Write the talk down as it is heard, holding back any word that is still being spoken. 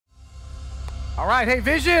All right, hey,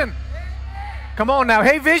 Vision. Come on now,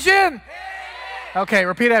 hey, Vision. Okay,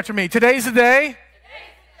 repeat after me. Today's the day.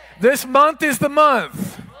 This month is the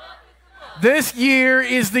month. This year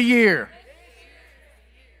is the year.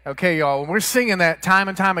 Okay, y'all, when we're singing that time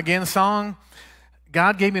and time again song,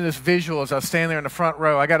 God gave me this visual as I was standing there in the front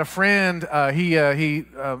row. I got a friend, he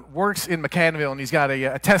works in McAdenville, and he's got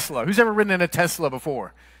a Tesla. Who's ever ridden in a Tesla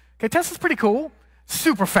before? Okay, Tesla's pretty cool.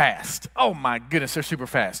 Super fast. Oh, my goodness, they're super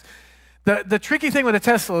fast. The tricky thing with a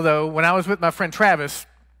Tesla, though, when I was with my friend Travis,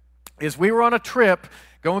 is we were on a trip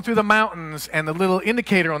going through the mountains, and the little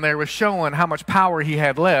indicator on there was showing how much power he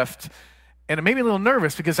had left. And it made me a little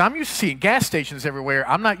nervous because I'm used to seeing gas stations everywhere.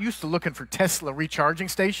 I'm not used to looking for Tesla recharging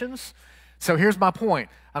stations. So here's my point.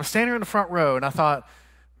 I'm standing in the front row, and I thought,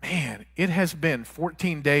 man, it has been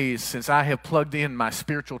 14 days since I have plugged in my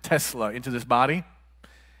spiritual Tesla into this body.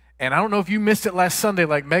 And I don't know if you missed it last Sunday,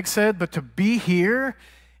 like Meg said, but to be here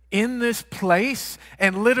in this place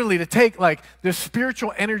and literally to take like this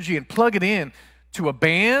spiritual energy and plug it in to a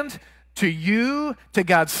band, to you, to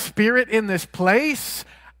God's Spirit in this place,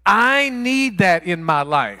 I need that in my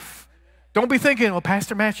life. Don't be thinking, well,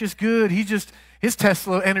 Pastor Matt's is good. His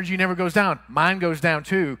Tesla energy never goes down. Mine goes down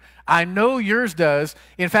too. I know yours does.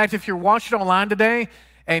 In fact, if you're watching online today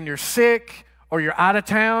and you're sick or you're out of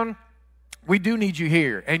town, we do need you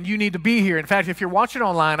here, and you need to be here. In fact, if you're watching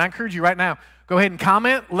online, I encourage you right now, go ahead and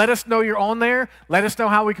comment. Let us know you're on there. Let us know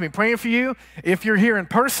how we can be praying for you. If you're here in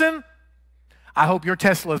person, I hope your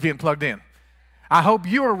Tesla is being plugged in. I hope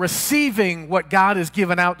you are receiving what God has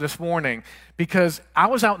given out this morning, because I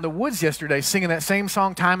was out in the woods yesterday singing that same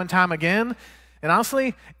song time and time again, and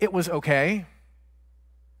honestly, it was okay.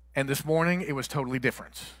 And this morning, it was totally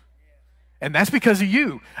different. And that's because of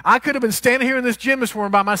you. I could have been standing here in this gym this morning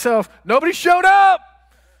by myself. Nobody showed up.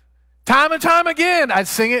 Time and time again, I'd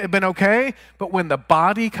sing it, it'd been okay. But when the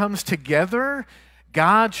body comes together,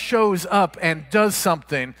 God shows up and does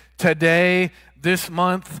something today, this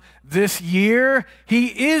month, this year. He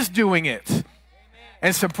is doing it. Amen.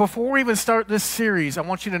 And so before we even start this series, I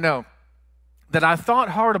want you to know that I thought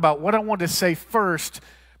hard about what I wanted to say first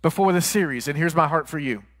before the series. And here's my heart for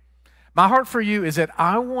you. My heart for you is that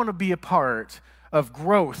I want to be a part of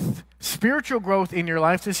growth, spiritual growth in your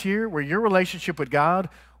life this year, where your relationship with God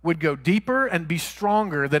would go deeper and be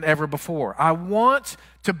stronger than ever before. I want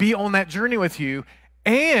to be on that journey with you,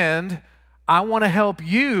 and I want to help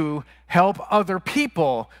you help other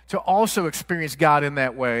people to also experience God in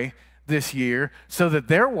that way this year, so that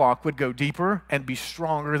their walk would go deeper and be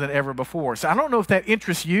stronger than ever before. So I don't know if that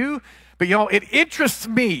interests you, but y'all, it interests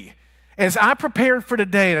me. As I prepared for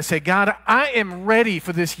today, and I said, God, I am ready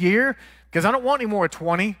for this year, because I don't want any more at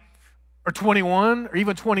 20 or 21 or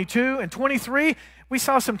even 22. And 23, we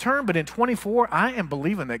saw some turn, but in 24, I am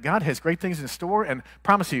believing that God has great things in store, and I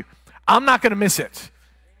promise you, I'm not going to miss it.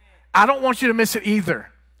 I don't want you to miss it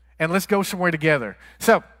either. And let's go somewhere together.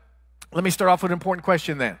 So let me start off with an important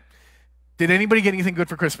question then. Did anybody get anything good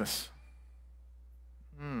for Christmas?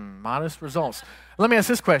 Modest results. Let me ask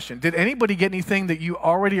this question. Did anybody get anything that you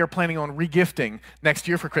already are planning on regifting next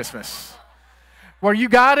year for Christmas? Where you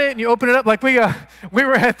got it and you open it up, like we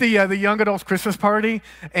were at the young adults Christmas party,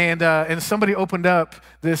 and somebody opened up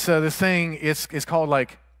this thing. It's called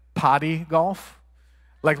like potty golf.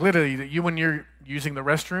 Like literally, you when you're using the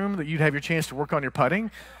restroom, that you'd have your chance to work on your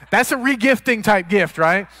putting. That's a regifting type gift,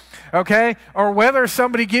 right? Okay? Or whether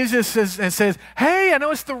somebody gives us and says, hey, I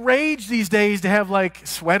know it's the rage these days to have like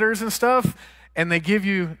sweaters and stuff, and they give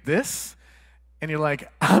you this, and you're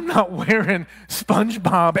like, I'm not wearing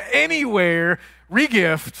SpongeBob anywhere.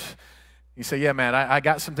 Regift. You say, yeah, man, I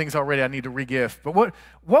got some things already I need to regift. But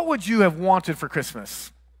what would you have wanted for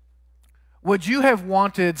Christmas? Would you have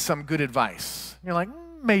wanted some good advice? You're like,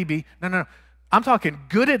 maybe. No. I'm talking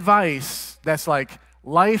good advice that's like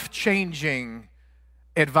life-changing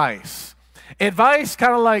advice. Advice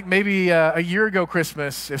kind of like maybe a year ago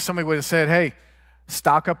Christmas, if somebody would have said, hey,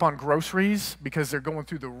 stock up on groceries because they're going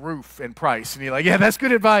through the roof in price. And you're like, yeah, that's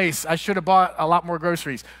good advice. I should have bought a lot more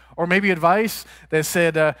groceries. Or maybe advice that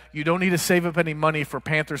said, you don't need to save up any money for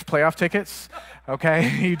Panthers playoff tickets, okay?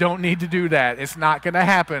 You don't need to do that. It's not going to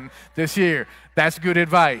happen this year. That's good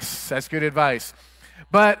advice. That's good advice.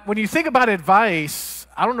 But when you think about advice,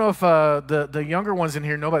 I don't know if the younger ones in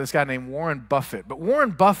here know about this guy named Warren Buffett. But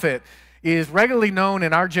Warren Buffett is regularly known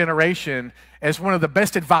in our generation as one of the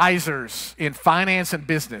best advisors in finance and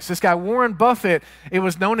business. This guy, Warren Buffett, it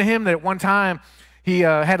was known to him that at one time he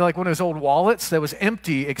had like one of his old wallets that was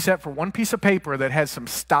empty except for one piece of paper that had some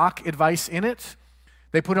stock advice in it.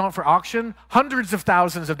 They put it on for auction, hundreds of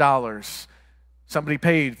thousands of dollars Somebody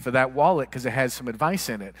paid for that wallet because it had some advice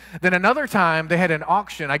in it. Then another time, they had an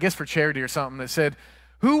auction, I guess for charity or something, that said,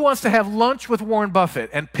 who wants to have lunch with Warren Buffett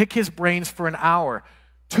and pick his brains for an hour?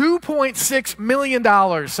 $2.6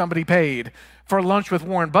 million somebody paid for lunch with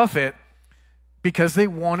Warren Buffett because they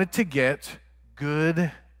wanted to get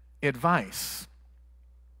good advice.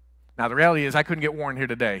 Now, the reality is I couldn't get Warren here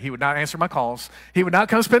today. He would not answer my calls. He would not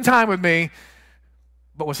come spend time with me.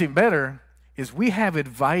 But what's even better is we have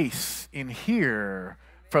advice in here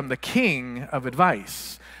from the king of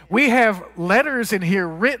advice. We have letters in here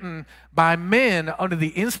written by men under the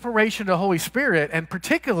inspiration of the Holy Spirit, and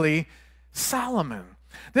particularly Solomon.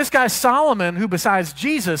 This guy Solomon, who besides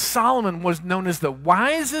Jesus, Solomon was known as the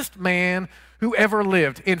wisest man who ever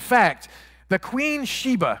lived. In fact, the Queen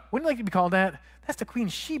Sheba, wouldn't you like to be called that? That's the Queen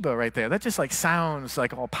Sheba right there. That just like sounds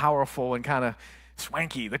like all powerful and kind of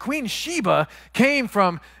swanky. The Queen Sheba came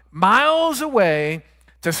from miles away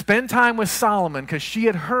to spend time with Solomon because she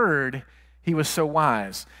had heard he was so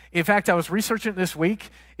wise. In fact, I was researching it this week.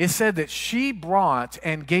 It said that she brought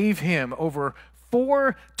and gave him over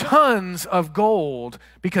 4 tons of gold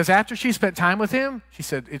because after she spent time with him, she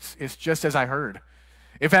said, it's just as I heard.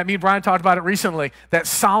 In fact, me and Brian talked about it recently, that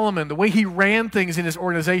Solomon, the way he ran things in his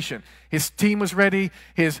organization, his team was ready,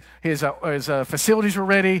 his facilities were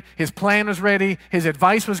ready, his plan was ready, his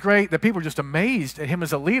advice was great. The people were just amazed at him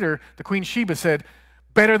as a leader. The Queen Sheba said,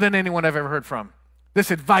 better than anyone I've ever heard from.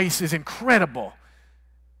 This advice is incredible.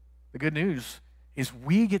 The good news is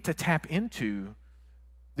we get to tap into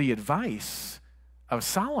the advice of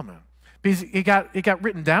Solomon because it got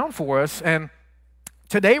written down for us. And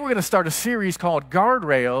today we're going to start a series called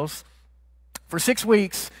Guardrails. For 6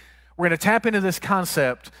 weeks, we're going to tap into this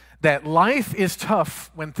concept that life is tough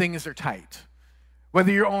when things are tight.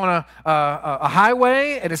 Whether you're on a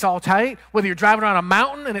highway and it's all tight, whether you're driving around a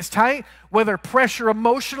mountain and it's tight, whether pressure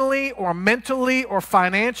emotionally or mentally or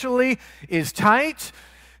financially is tight,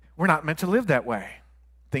 we're not meant to live that way.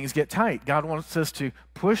 Things get tight. God wants us to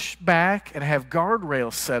push back and have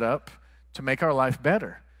guardrails set up to make our life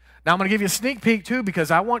better. Now, I'm going to give you a sneak peek, too, because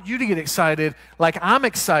I want you to get excited like I'm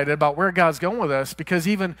excited about where God's going with us, because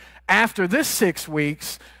even after this 6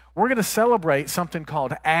 weeks, we're going to celebrate something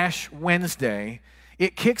called Ash Wednesday.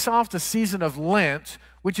 It kicks off the season of Lent,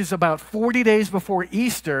 which is about 40 days before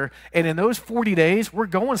Easter, and in those 40 days, we're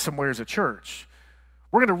going somewhere as a church.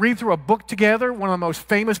 We're going to read through a book together, one of the most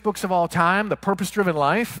famous books of all time, The Purpose-Driven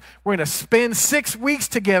Life. We're going to spend 6 weeks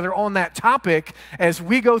together on that topic as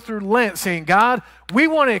we go through Lent, saying, God, we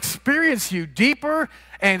want to experience you deeper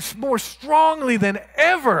and more strongly than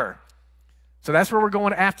ever. So that's where we're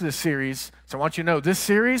going after this series. So I want you to know, this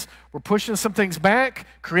series, we're pushing some things back,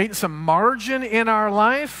 creating some margin in our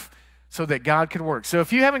life so that God can work. So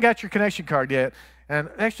if you haven't got your connection card yet, and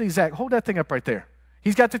actually, Zach, hold that thing up right there.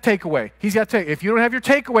 He's got the takeaway. If you don't have your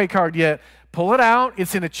takeaway card yet, pull it out.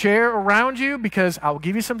 It's in a chair around you because I'll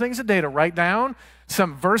give you some things today to write down,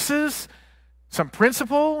 some verses, some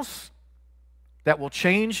principles that will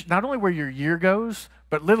change not only where your year goes,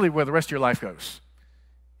 but literally where the rest of your life goes.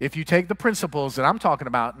 If you take the principles that I'm talking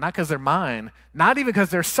about, not because they're mine, not even because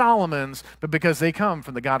they're Solomon's, but because they come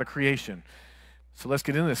from the God of creation. So let's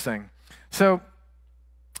get into this thing. So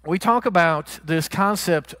we talk about this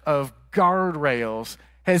concept of guardrails.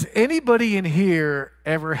 Has anybody in here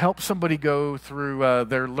ever helped somebody go through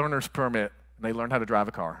their learner's permit and they learned how to drive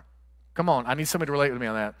a car? Come on, I need somebody to relate with me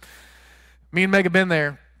on that. Me and Meg have been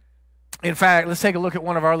there. In fact, let's take a look at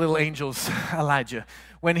one of our little angels, Elijah.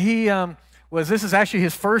 When he this is actually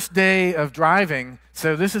his first day of driving,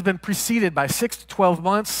 so this has been preceded by 6 to 12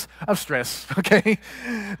 months of stress, okay?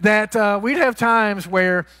 That we'd have times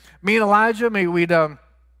where me and Elijah, maybe we'd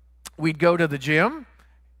go to the gym,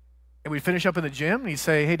 and we'd finish up in the gym, and he'd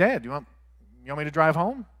say, hey, Dad, you want me to drive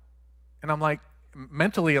home? And I'm like,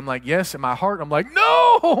 mentally, I'm like, yes. In my heart, I'm like,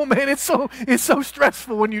 no, man, it's so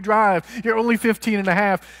stressful when you drive. You're only 15 and a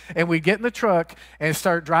half. And we get in the truck and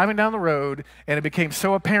start driving down the road, and it became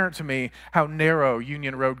so apparent to me how narrow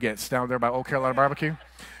Union Road gets down there by Old Carolina Barbecue.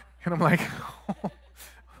 And I'm like,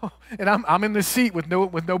 and I'm in the seat with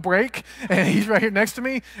no brake, and he's right here next to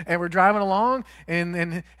me, and we're driving along,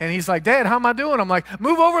 and he's like, Dad, how am I doing? I'm like,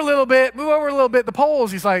 move over a little bit, the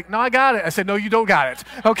poles. He's like, no, I got it. I said, no, you don't got it.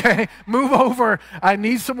 Okay, move over. I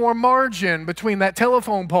need some more margin between that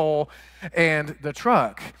telephone pole and the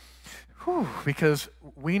truck. Whew, because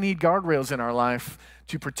we need guardrails in our life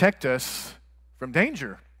to protect us from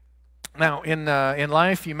danger. Now, in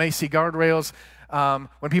life, you may see guardrails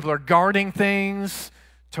when people are guarding things.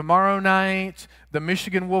 Tomorrow night, the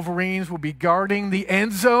Michigan Wolverines will be guarding the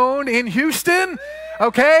end zone in Houston.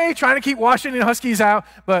 Okay, trying to keep Washington Huskies out,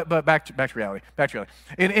 but back to reality. Back to reality.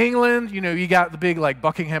 In England, you got the big like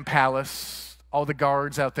Buckingham Palace, all the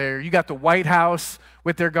guards out there. You got the White House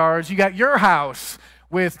with their guards. You got your house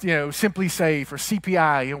with Simply Safe or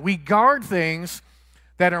CPI. We guard things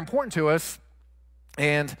that are important to us,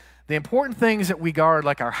 and the important things that we guard,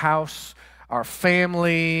 like our house, our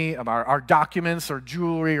family, our documents, or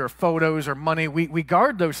jewelry, or photos, or money, we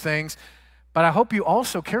guard those things. But I hope you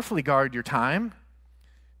also carefully guard your time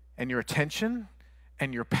and your attention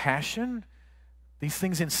and your passion. These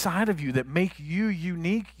things inside of you that make you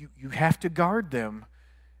unique, you have to guard them,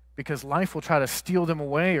 because life will try to steal them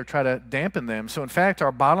away or try to dampen them. So in fact,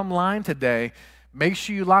 our bottom line today, make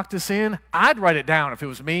sure you lock this in. I'd write it down if it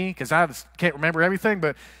was me, because I can't remember everything,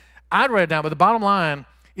 but I'd write it down. But the bottom line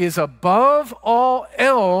is, above all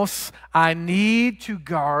else, I need to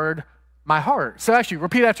guard my heart. So actually,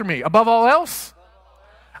 repeat after me. Above all else,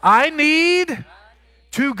 I need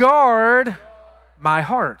to guard my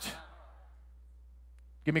heart.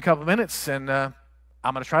 Give me a couple of minutes, and I'm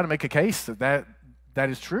going to try to make a case that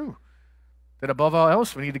is true. That above all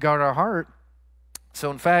else, we need to guard our heart.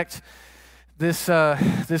 So in fact, this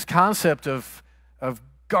concept of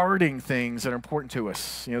guarding things that are important to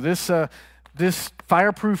us, this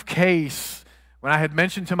fireproof case. When I had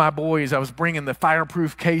mentioned to my boys I was bringing the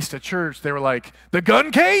fireproof case to church, they were like, "The gun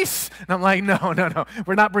case?" And I'm like, no.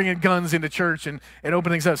 We're not bringing guns into church and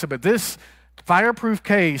opening things up. So, but this fireproof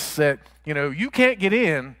case that, you can't get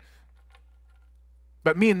in,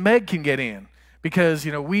 but me and Meg can get in. Because,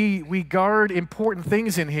 we guard important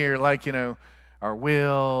things in here, like, our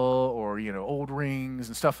will or, old rings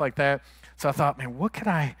and stuff like that. So I thought, man, what could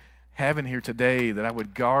I have in here today that I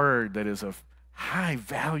would guard that is of high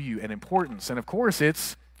value and importance? And of course,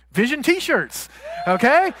 it's Vision t-shirts,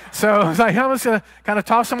 okay? So I was like, I'm just gonna kind of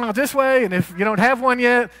toss them out this way, and if you don't have one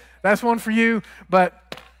yet, that's one for you.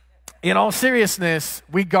 But in all seriousness,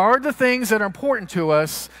 we guard the things that are important to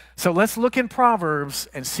us. So let's look in Proverbs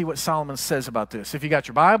and see what Solomon says about this. If you got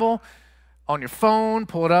your Bible on your phone,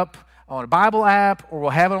 pull it up on a Bible app, or we'll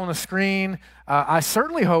have it on the screen. I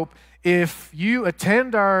certainly hope if you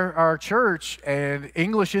attend our church and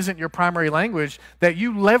English isn't your primary language, that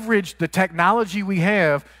you leverage the technology we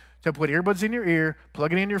have to put earbuds in your ear,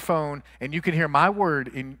 plug it in your phone, and you can hear my words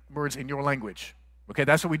in your language. Okay,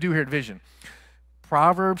 that's what we do here at Vision.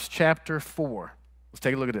 Proverbs chapter 4. Let's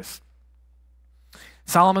take a look at this.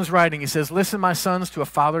 Solomon's writing. He says, "Listen, my sons, to a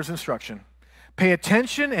father's instruction. Pay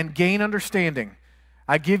attention and gain understanding.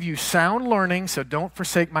 I give you sound learning, so don't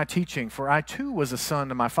forsake my teaching. For I too was a son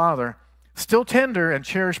to my father, still tender and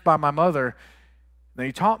cherished by my mother. Then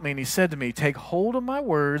he taught me, and he said to me, take hold of my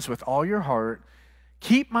words with all your heart.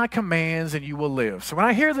 Keep my commands, and you will live." So when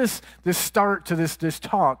I hear this start to this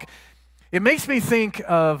talk, it makes me think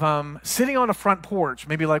of sitting on a front porch,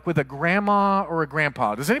 maybe like with a grandma or a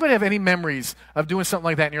grandpa. Does anybody have any memories of doing something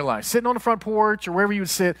like that in your life? Sitting on the front porch or wherever you would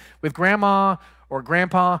sit with grandma or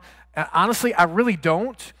grandpa? Honestly, I really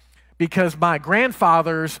don't, because my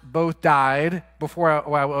grandfathers both died before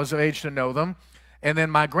I was of age to know them. And then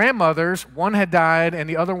my grandmothers, one had died and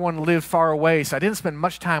the other one lived far away, so I didn't spend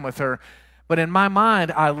much time with her. But in my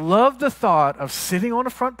mind, I love the thought of sitting on a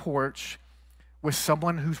front porch with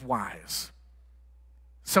someone who's wise.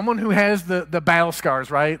 Someone who has the battle scars,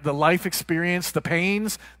 right? The life experience, the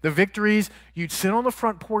pains, the victories. You'd sit on the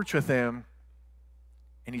front porch with them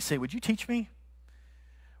and you'd say, "Would you teach me?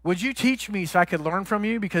 Would you teach me so I could learn from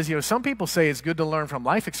you?" Because, some people say it's good to learn from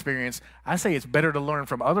life experience. I say it's better to learn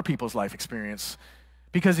from other people's life experience.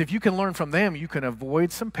 Because if you can learn from them, you can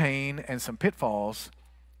avoid some pain and some pitfalls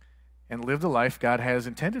and live the life God has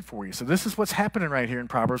intended for you. So this is what's happening right here in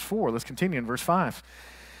Proverbs 4. Let's continue in verse 5.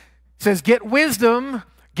 It says, "Get wisdom,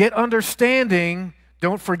 get understanding.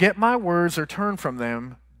 Don't forget my words or turn from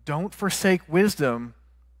them. Don't forsake wisdom,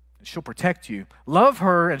 and she'll protect you. Love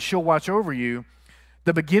her, and she'll watch over you.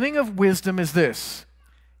 The beginning of wisdom is this: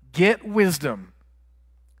 get wisdom.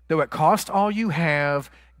 Though it cost all you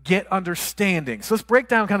have, get understanding." So let's break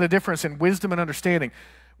down kind of the difference in wisdom and understanding.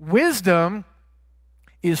 Wisdom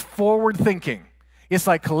is forward thinking. It's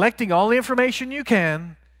like collecting all the information you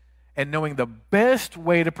can and knowing the best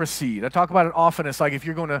way to proceed. I talk about it often. It's like if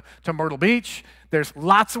you're going to Myrtle Beach, there's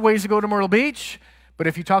lots of ways to go to Myrtle Beach. But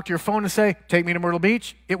if you talk to your phone and say, "Take me to Myrtle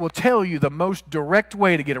Beach," it will tell you the most direct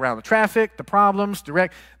way to get around the traffic, the problems,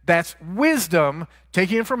 direct. That's wisdom,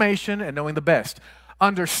 taking information and knowing the best.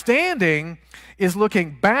 Understanding is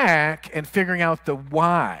looking back and figuring out the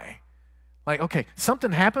why. Like, okay,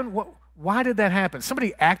 something happened. Why did that happen?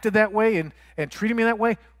 Somebody acted that way and treated me that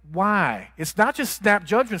way. Why? It's not just snap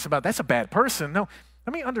judgments about that's a bad person. No,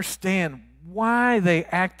 let me understand why they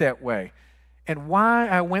act that way. and why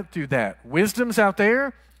I went through that. Wisdom's out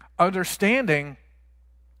there. Understanding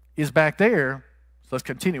is back there. So let's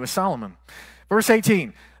continue with Solomon. Verse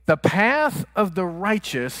 18, the path of the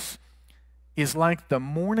righteous is like the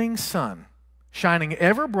morning sun, shining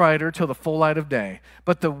ever brighter till the full light of day.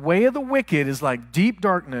 But the way of the wicked is like deep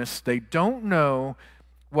darkness. They don't know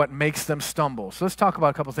what makes them stumble. So let's talk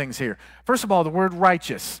about a couple things here. First of all, the word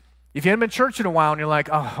righteous. If you haven't been to church in a while and you're like,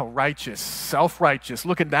 oh, righteous, self-righteous,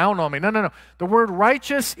 looking down on me. No. The word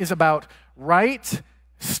righteous is about right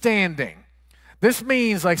standing. This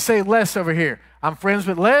means, like, say Les over here. I'm friends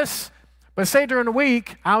with Les, but say during the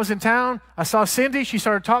week, I was in town, I saw Cindy, she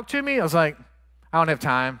started talking to me. I was like, I don't have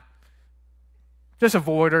time. Just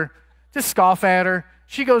avoid her. Just scoff at her.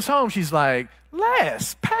 She goes home, she's like,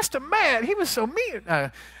 Les, Pastor Matt, he was so mean.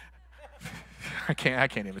 I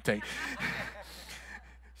can't even take.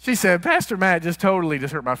 She said, Pastor Matt just totally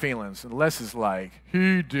hurt my feelings. And Les is like,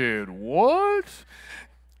 he did what?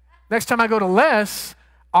 Next time I go to Les,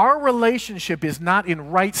 our relationship is not in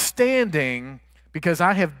right standing because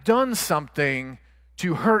I have done something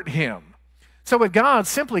to hurt him. So with God,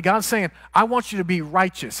 simply God's saying, I want you to be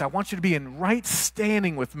righteous. I want you to be in right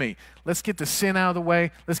standing with me. Let's get the sin out of the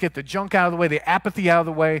way. Let's get the junk out of the way, the apathy out of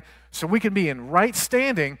the way, so we can be in right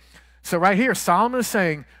standing. So right here, Solomon is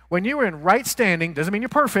saying, when you are in right standing, doesn't mean you're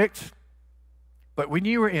perfect, but when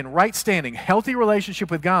you are in right standing, healthy relationship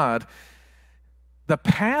with God, the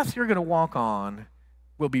path you're going to walk on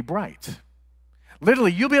will be bright.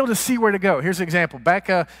 Literally, you'll be able to see where to go. Here's an example. Back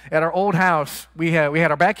at our old house, we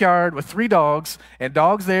had our backyard with 3 dogs, and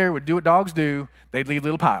dogs there would do what dogs do. They'd leave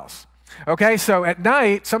little piles. Okay, so at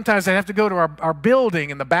night, sometimes I have to go to our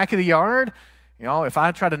building in the back of the yard. You know, if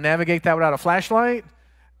I try to navigate that without a flashlight,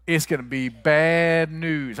 it's going to be bad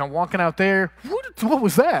news. I'm walking out there. What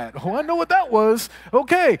was that? Oh, I know what that was.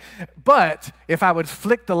 Okay. But if I would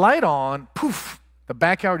flick the light on, poof, the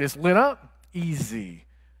backyard is lit up. Easy.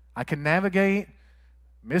 I can navigate,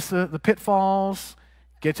 miss the pitfalls,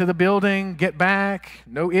 get to the building, get back,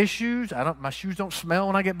 no issues. My shoes don't smell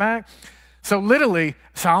when I get back. So literally,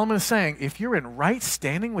 Solomon is saying, if you're in right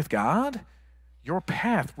standing with God, your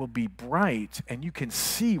path will be bright and you can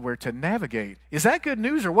see where to navigate. Is that good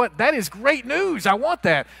news or what? That is great news. I want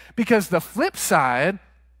that. Because the flip side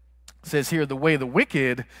says here, the way of the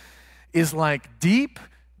wicked is like deep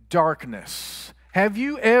darkness. Have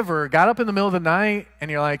you ever got up in the middle of the night and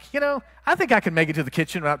you're like, I think I can make it to the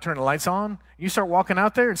kitchen without turning the lights on? You start walking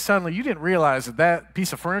out there and suddenly you didn't realize that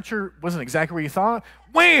piece of furniture wasn't exactly where you thought.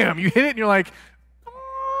 Wham! You hit it and you're like,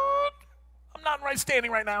 I'm not in right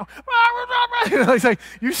standing right now. It's like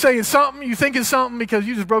you're saying something, you're thinking something because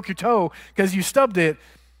you just broke your toe because you stubbed it.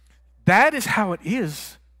 That is how it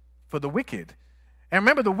is for the wicked. And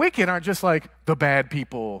remember, the wicked aren't just like the bad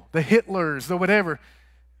people, the Hitlers, the whatever.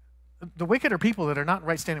 The wicked are people that are not in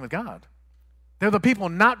right standing with God. They're the people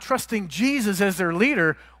not trusting Jesus as their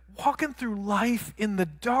leader, walking through life in the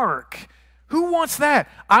dark. Who wants that?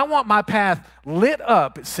 I want my path lit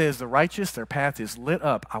up. It says the righteous, their path is lit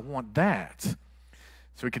up. I want that.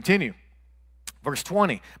 So we continue. Verse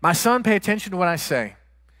 20. My son, pay attention to what I say.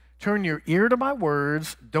 Turn your ear to my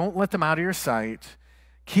words. Don't let them out of your sight.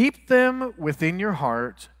 Keep them within your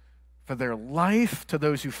heart, for their life to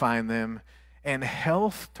those who find them, and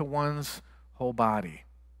health to one's whole body.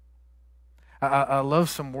 I love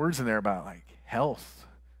some words in there about like health,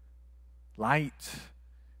 light.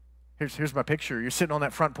 Here's my picture. You're sitting on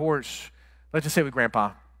that front porch, let's just say with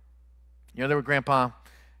Grandpa. You're there with Grandpa.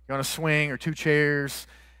 You're on a swing or 2 chairs,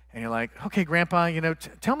 and you're like, okay, Grandpa,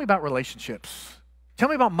 tell me about relationships. Tell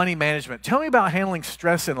me about money management. Tell me about handling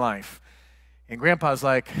stress in life. And Grandpa's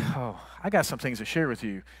like, oh, I got some things to share with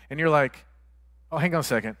you. And you're like, oh, hang on a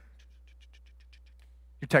second.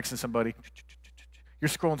 You're texting somebody. You're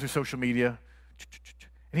scrolling through social media.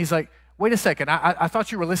 And he's like, wait a second, I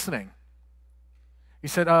thought you were listening. He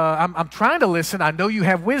said, I'm trying to listen. I know you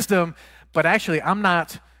have wisdom, but actually I'm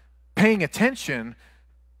not paying attention.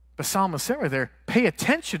 But Solomon said right there, pay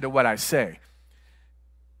attention to what I say.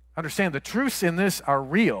 Understand, the truths in this are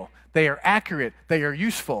real. They are accurate. They are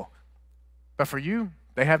useful. But for you,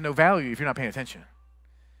 they have no value if you're not paying attention.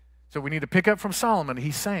 So we need to pick up from Solomon.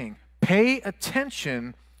 He's saying, pay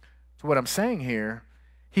attention to what I'm saying here.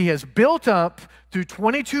 He has built up through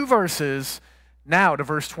 22 verses now to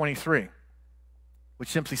verse 23, which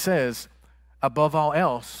simply says, above all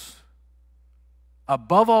else.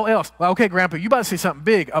 Well, okay, Grandpa, you about to say something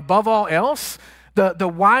big. Above all else, the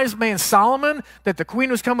wise man Solomon that the queen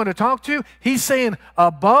was coming to talk to, he's saying,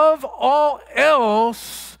 above all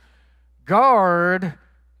else, guard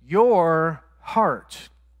your heart,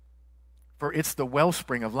 for it's the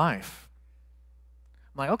wellspring of life.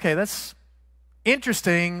 I'm like, okay, that's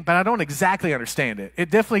interesting, but I don't exactly understand it. It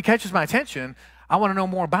definitely catches my attention. I want to know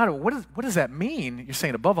more about it. What does that mean? You're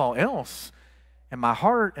saying above all else, in my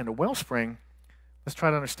heart and the wellspring. Let's try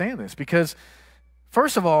to understand this. Because,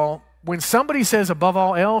 first of all, when somebody says above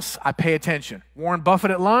all else, I pay attention. Warren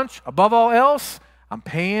Buffett at lunch, above all else, I'm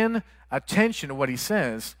paying attention to what he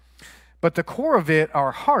says. But the core of it,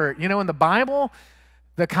 our heart, you know, in the Bible,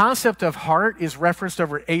 the concept of heart is referenced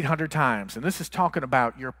over 800 times. And this is talking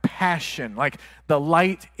about your passion, like the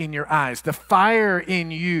light in your eyes, the fire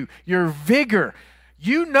in you, your vigor.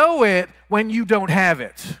 You know it when you don't have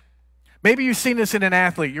it. Maybe you've seen this in an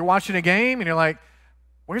athlete. You're watching a game and you're like,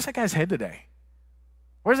 where's that guy's head today?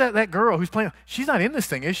 Where's that girl who's playing? She's not in this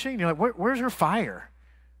thing, is she? And you're like, where's her fire?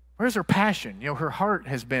 Where's her passion? You know, her heart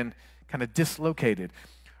has been kind of dislocated.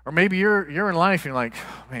 Or maybe you're in life and you're like,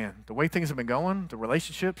 oh, man, the way things have been going, the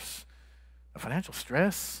relationships, the financial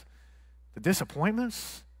stress, the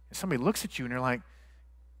disappointments, and somebody looks at you and they're like,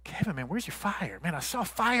 Kevin, man, where's your fire? Man, I saw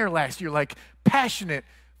fire last year, like passionate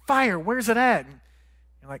fire. Where's it at? And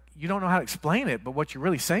you're like, you don't know how to explain it, but what you're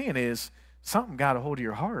really saying is something got a hold of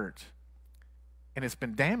your heart. And it's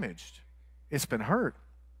been damaged. It's been hurt.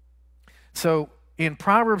 So in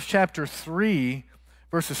Proverbs chapter 3,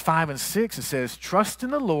 verses 5 and 6, it says, trust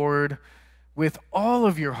in the Lord with all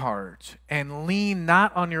of your heart and lean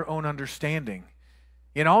not on your own understanding.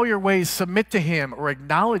 In all your ways submit to him or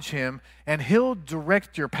acknowledge him, and he'll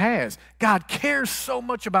direct your paths. God cares so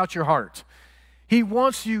much about your heart. He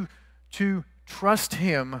wants you to trust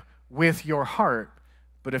him with your heart.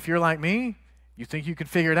 But if you're like me, you think you can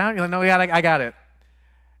figure it out? You're like, no, yeah, I got it.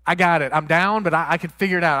 I got it. I'm down, but I can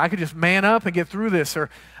figure it out. I could just man up and get through this. Or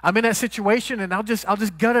I'm in that situation and I'll just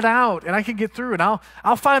gut it out and I can get through, and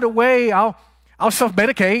I'll find a way. I'll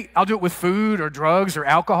self-medicate. I'll do it with food or drugs or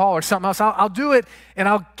alcohol or something else. I'll do it and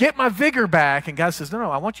I'll get my vigor back. And God says, no,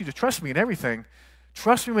 I want you to trust me in everything.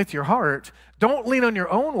 Trust me with your heart. Don't lean on your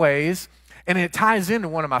own ways. And it ties into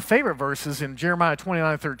one of my favorite verses in Jeremiah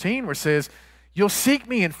 29:13, where it says, you'll seek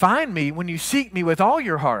me and find me when you seek me with all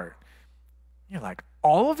your heart. You're like,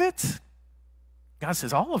 all of it? God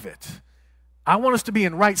says, all of it. I want us to be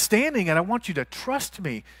in right standing, and I want you to trust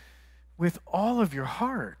me with all of your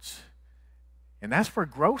heart. And that's where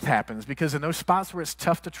growth happens, because in those spots where it's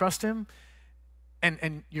tough to trust him,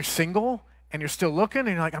 and you're single, and you're still looking, and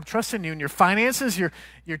you're like, I'm trusting you. In your finances, you're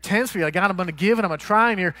tense, but you're like, God, I'm going to give, and I'm going to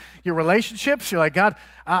try. And your relationships, you're like, God,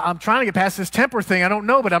 I'm trying to get past this temper thing. I don't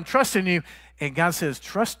know, but I'm trusting you. And God says,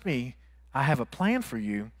 trust me. I have a plan for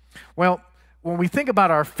you. Well, when we think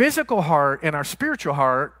about our physical heart and our spiritual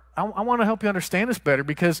heart, I want to help you understand this better,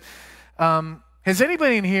 because has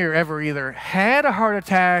anybody in here ever either had a heart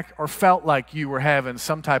attack or felt like you were having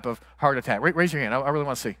some type of heart attack? Raise your hand. I really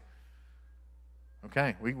want to see.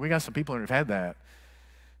 Okay, we got some people who've had that.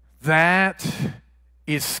 That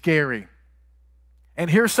is scary.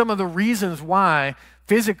 And here's some of the reasons why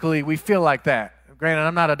physically we feel like that. Granted,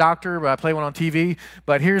 I'm not a doctor, but I play one on TV.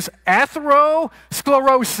 But here's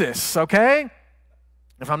atherosclerosis, okay?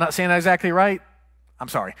 If I'm not saying that exactly right, I'm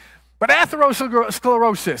sorry. But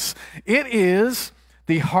atherosclerosis, it is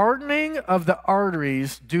the hardening of the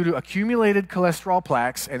arteries due to accumulated cholesterol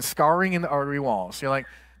plaques and scarring in the artery walls. You're like,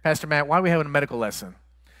 Pastor Matt, why are we having a medical lesson?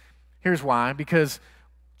 Here's why. Because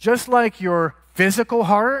just like your physical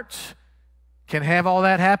heart can have all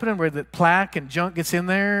that happening, where the plaque and junk gets in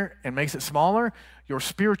there and makes it smaller, your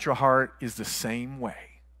spiritual heart is the same way.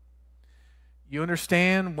 You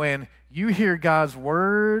understand, when you hear God's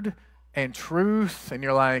word and truth and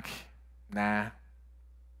you're like, nah.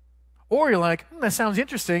 Or you're like, that sounds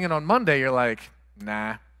interesting, and on Monday you're like,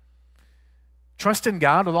 nah. Trust in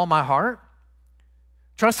God with all my heart.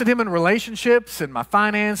 Trusted him in relationships and my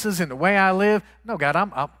finances and the way I live. No, God,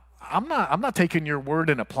 I'm not taking your word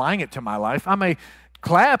and applying it to my life. I may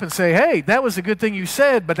clap and say, hey, that was a good thing you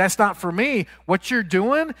said, but that's not for me. What you're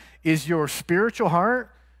doing is your spiritual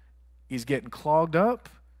heart is getting clogged up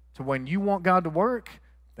to when you want God to work,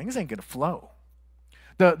 things ain't going to flow.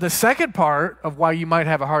 The second part of why you might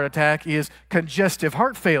have a heart attack is congestive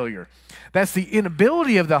heart failure. That's the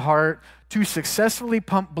inability of the heart to successfully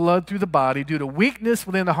pump blood through the body due to weakness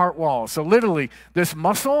within the heart wall. So literally, this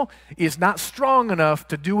muscle is not strong enough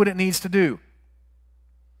to do what it needs to do.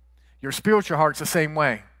 Your spiritual heart's the same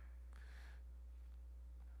way.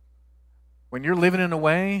 When you're living in a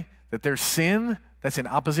way that there's sin that's in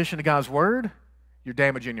opposition to God's word, you're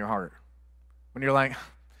damaging your heart. When you're like,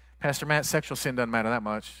 Pastor Matt, sexual sin doesn't matter that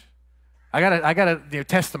much. I gotta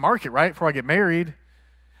test the market, right, before I get married.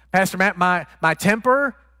 Pastor Matt, my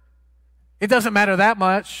temper, it doesn't matter that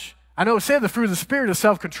much. I know it said the fruit of the Spirit is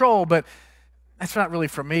self-control, but that's not really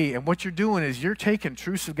for me. And what you're doing is you're taking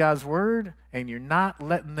truths of God's word and you're not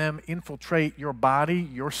letting them infiltrate your body,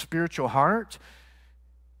 your spiritual heart.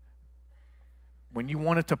 When you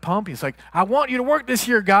want it to pump, he's like, I want you to work this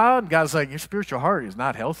year, God. And God's like, your spiritual heart is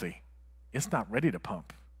not healthy. It's not ready to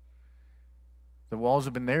pump. The walls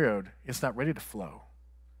have been narrowed. It's not ready to flow.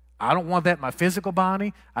 I don't want that in my physical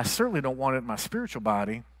body. I certainly don't want it in my spiritual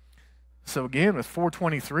body. So again, with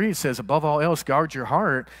 4:23, it says, above all else, guard your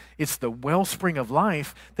heart. It's the wellspring of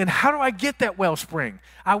life. Then how do I get that wellspring?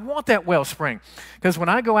 I want that wellspring. Because when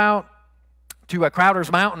I go out to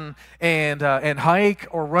Crowder's Mountain and hike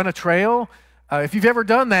or run a trail, if you've ever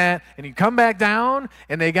done that and you come back down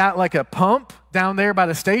and they got like a pump down there by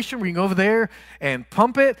the station where you can go over there and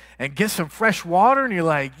pump it and get some fresh water and you're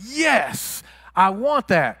like, yes, I want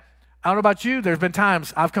that. I don't know about you, there's been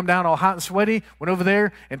times I've come down all hot and sweaty, went over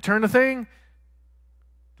there and turned the thing.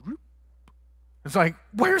 It's like,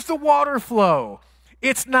 where's the water flow?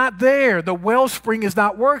 It's not there. The wellspring is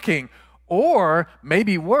not working. Or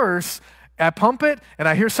maybe worse, I pump it and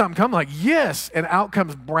I hear something come like, yes, and out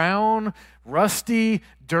comes brown, rusty,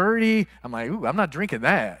 dirty. I'm like, ooh, I'm not drinking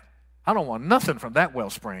that. I don't want nothing from that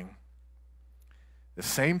wellspring. The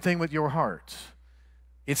same thing with your heart.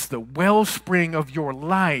 It's the wellspring of your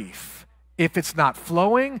life. If it's not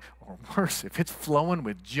flowing, or worse, if it's flowing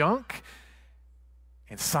with junk,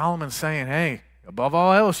 and Solomon's saying, hey, above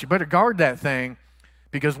all else, you better guard that thing,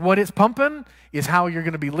 because what it's pumping is how you're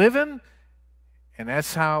going to be living, and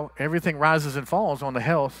that's how everything rises and falls on the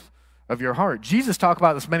health of your heart. Jesus talked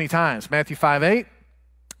about this many times. Matthew 5:8.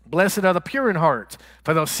 Blessed are the pure in heart,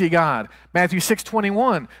 for they'll see God. Matthew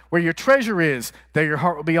 6:21, where your treasure is, there your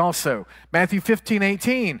heart will be also. Matthew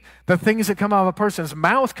 15:18, the things that come out of a person's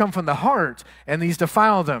mouth come from the heart, and these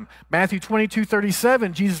defile them. Matthew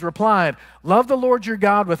 22:37, Jesus replied, love the Lord your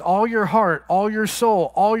God with all your heart, all your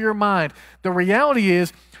soul, all your mind. The reality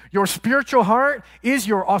is, your spiritual heart is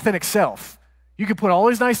your authentic self. You can put all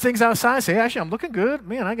these nice things outside, say, actually, I'm looking good.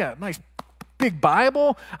 Man, I got a nice big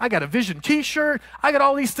Bible, I got a Vision t-shirt, I got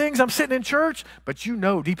all these things, I'm sitting in church, but you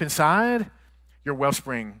know deep inside, your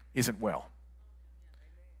wellspring isn't well.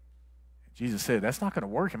 Jesus said, that's not going to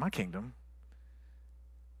work in my kingdom.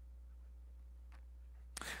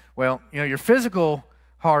 Well, your physical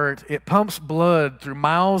heart, it pumps blood through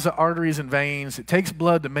miles of arteries and veins. It takes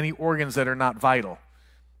blood to many organs that are not vital.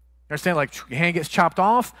 Understand, like your hand gets chopped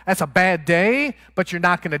off, that's a bad day, but you're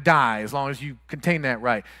not going to die as long as you contain that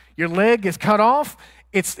right. Your leg gets cut off,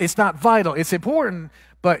 it's not vital, it's important,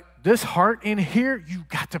 but this heart in here, you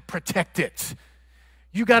got to protect it.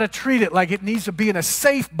 You got to treat it like it needs to be in a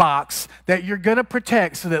safe box that you're going to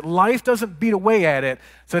protect so that life doesn't beat away at it,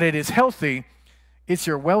 so that it is healthy. It's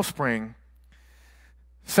your wellspring.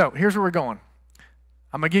 So here's where we're going.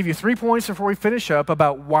 I'm going to give you 3 points before we finish up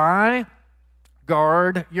about why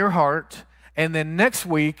guard your heart, and then next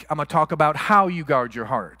week I'm going to talk about how you guard your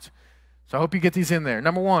heart. So I hope you get these in there.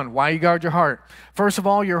 Number 1, why you guard your heart. First of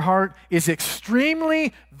all, your heart is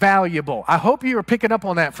extremely valuable. I hope you are picking up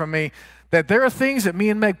on that from me, that there are things that me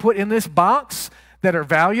and Meg put in this box that are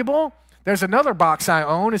valuable. There's another box I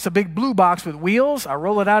own. It's a big blue box with wheels. I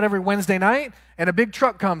roll it out every Wednesday night, and a big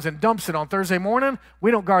truck comes and dumps it on Thursday morning.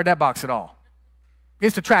 We don't guard that box at all.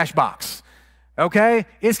 It's the trash box, okay?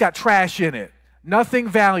 It's got trash in it. Nothing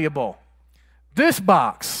valuable. This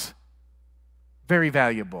box, very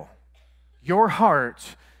valuable. Your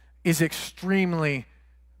heart is extremely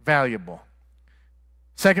valuable.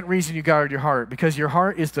 Second reason you guard your heart, because your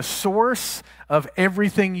heart is the source of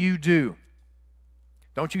everything you do.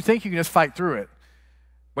 Don't you think you can just fight through it?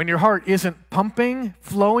 When your heart isn't pumping,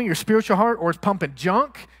 flowing, your spiritual heart, or it's pumping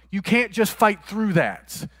junk, you can't just fight through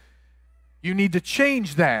that. You need to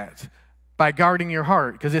change that by guarding your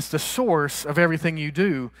heart, because it's the source of everything you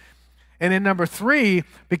do. And then number 3,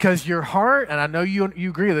 because your heart, and I know you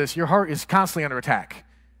agree with this, your heart is constantly under attack.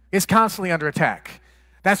 It's constantly under attack.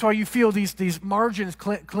 That's why you feel these margins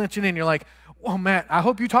clenching in. You're like, oh, Matt, I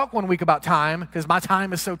hope you talk one week about time, because my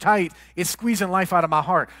time is so tight, it's squeezing life out of my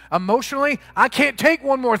heart. Emotionally, I can't take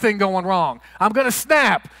one more thing going wrong. I'm going to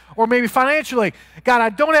snap. Or maybe financially, God, I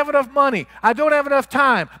don't have enough money. I don't have enough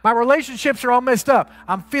time. My relationships are all messed up.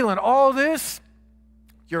 I'm feeling all this.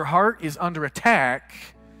 Your heart is under attack,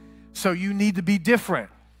 so you need to be different.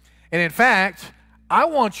 And in fact, I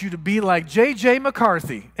want you to be like J.J.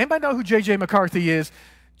 McCarthy. Anybody know who J.J. McCarthy is?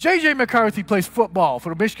 J.J. McCarthy plays football for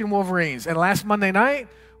the Michigan Wolverines. And last Monday night,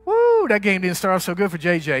 woo, that game didn't start off so good for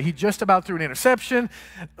J.J. He just about threw an interception.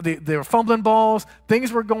 They were fumbling balls.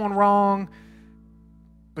 Things were going wrong.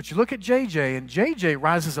 But you look at J.J., and J.J.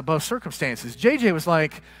 rises above circumstances. J.J. was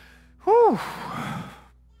like, whew,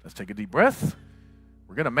 let's take a deep breath.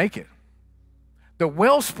 We're going to make it. The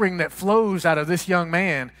wellspring that flows out of this young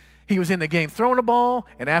man, he was in the game throwing a ball,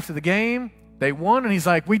 and after the game, they won, and he's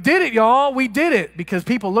like, we did it, y'all, we did it. Because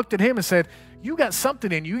people looked at him and said, you got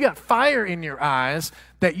something in you. You got fire in your eyes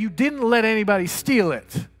that you didn't let anybody steal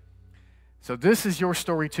it. So this is your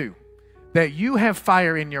story too, that you have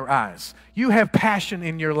fire in your eyes. You have passion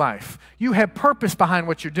in your life. You have purpose behind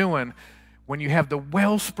what you're doing when you have the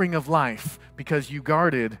wellspring of life because you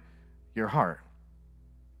guarded your heart.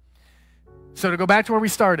 So to go back to where we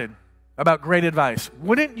started about great advice,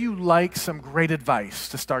 wouldn't you like some great advice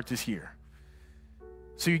to start this year?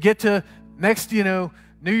 So you get to next, New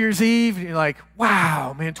Year's Eve, and you're like,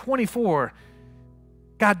 wow, man, 24,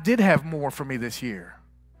 God did have more for me this year.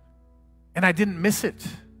 And I didn't miss it.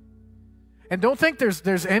 And don't think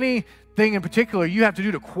there's anything in particular you have to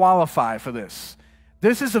do to qualify for this.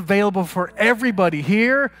 This is available for everybody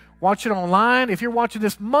here. Watch it online. If you're watching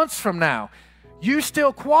this months from now, you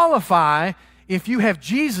still qualify if you have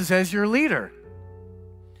Jesus as your leader.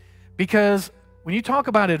 Because when you talk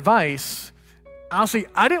about advice, honestly,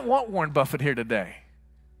 I didn't want Warren Buffett here today.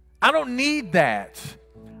 I don't need that.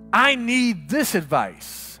 I need this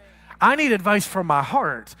advice. I need advice from my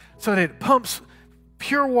heart so that it pumps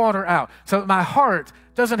pure water out, so that my heart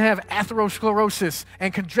doesn't have atherosclerosis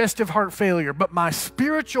and congestive heart failure, but my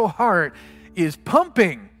spiritual heart is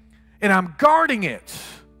pumping and I'm guarding it.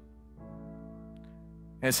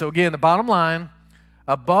 And so again, the bottom line,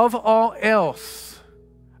 above all else,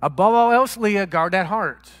 Leah, guard that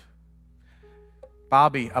heart.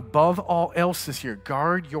 Bobby, above all else this year,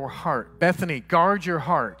 guard your heart. Bethany, guard your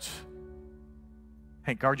heart.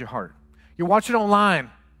 Hey, guard your heart. You're watching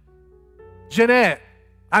online. Jeanette,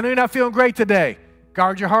 I know you're not feeling great today.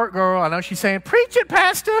 Guard your heart, girl. I know she's saying, preach it,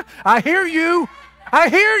 Pastor. I hear you. I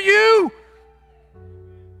hear you.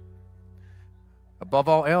 Above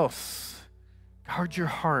all else, guard your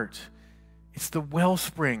heart. It's the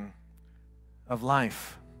wellspring of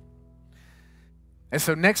life. And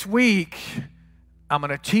so next week, I'm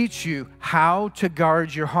going to teach you how to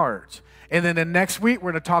guard your heart. And then the next week,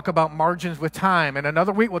 we're going to talk about margins with time. And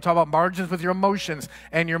another week, we'll talk about margins with your emotions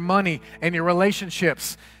and your money and your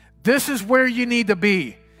relationships. This is where you need to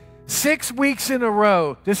be. 6 weeks in a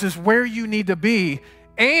row, this is where you need to be.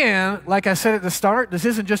 And like I said at the start, this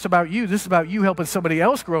isn't just about you. This is about you helping somebody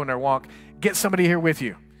else grow in their walk. Get somebody here with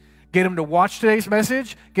you. Get them to watch today's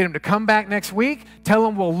message. Get them to come back next week. Tell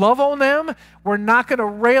them we'll love on them. We're not going to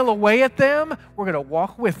rail away at them. We're going to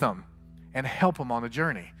walk with them and help them on the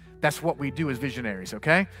journey. That's what we do as visionaries,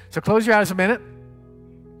 okay? So close your eyes a minute.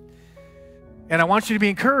 And I want you to be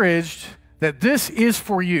encouraged that this is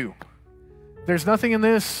for you. There's nothing in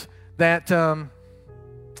this that,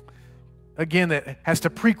 again, that has to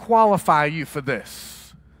pre-qualify you for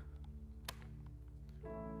this.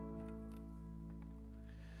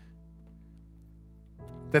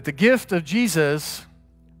 That the gift of Jesus,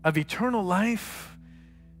 of eternal life,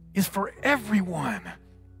 is for everyone.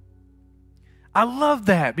 I love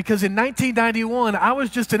that because in 1991, I was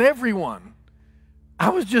just an everyone. I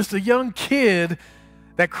was just a young kid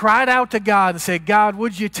that cried out to God and said, God,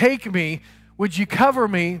 would you take me? Would you cover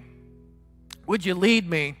me? Would you lead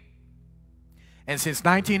me? And since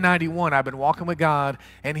 1991, I've been walking with God,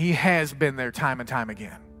 and He has been there time and time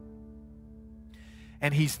again.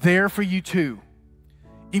 And He's there for you too.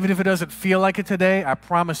 Even if it doesn't feel like it today, I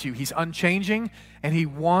promise you, He's unchanging, and He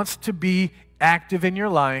wants to be active in your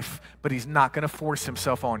life, but He's not going to force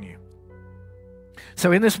Himself on you.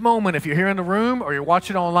 So in this moment, if you're here in the room, or you're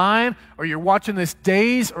watching online, or you're watching this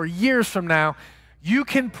days or years from now, you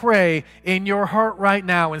can pray in your heart right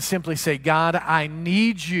now and simply say, God, I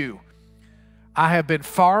need you. I have been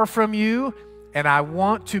far from you, and I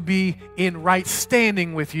want to be in right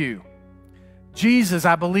standing with you. Jesus,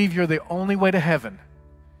 I believe you're the only way to heaven.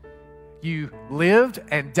 You lived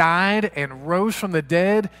and died and rose from the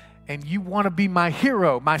dead, and you want to be my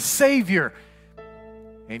hero, my Savior.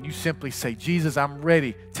 And you simply say, Jesus, I'm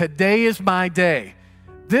ready. Today is my day.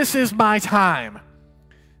 This is my time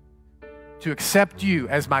to accept you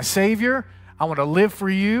as my Savior. I want to live for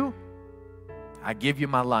you. I give you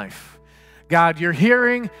my life. God, you're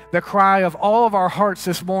hearing the cry of all of our hearts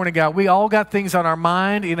this morning, God. We all got things on our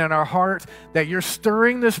mind and in our heart that you're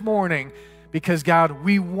stirring this morning. Because, God,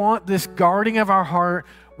 we want this guarding of our heart.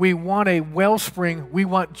 We want a wellspring. We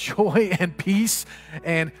want joy and peace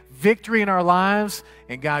and victory in our lives.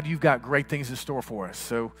 And, God, you've got great things in store for us.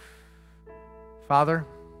 So, Father,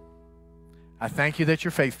 I thank you that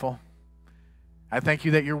you're faithful. I thank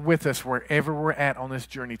you that you're with us wherever we're at on this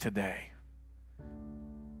journey today.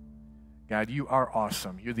 God, you are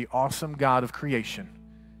awesome. You're the awesome God of creation.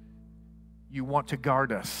 You want to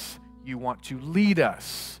guard us. You want to lead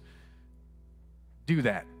us. Do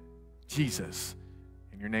that. Jesus.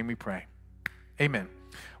 In your name we pray. Amen.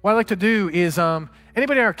 What I'd like to do is,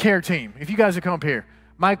 anybody on our care team, if you guys would come up here.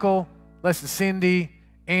 Michael, Les and Cindy,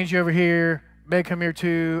 Angie over here, Meg come here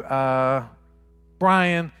too,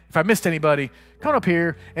 Brian, if I missed anybody, come up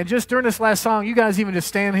here. And just during this last song, you guys even just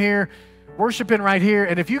stand here, worshiping right here.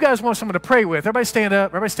 And if you guys want someone to pray with, everybody stand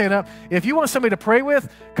up, everybody stand up. If you want somebody to pray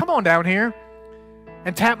with, come on down here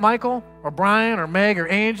and tap Michael or Brian or Meg or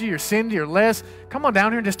Angie or Cindy or Les. Come on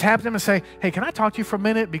down here and just tap them and say, hey, can I talk to you for a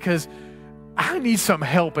minute? Because I need some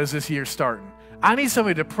help as this year's starting. I need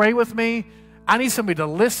somebody to pray with me. I need somebody to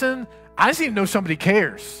listen. I just need to know somebody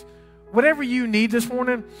cares. Whatever you need this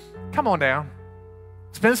morning, come on down.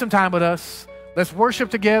 Spend some time with us. Let's worship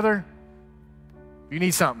together. If you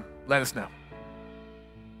need something, let us know.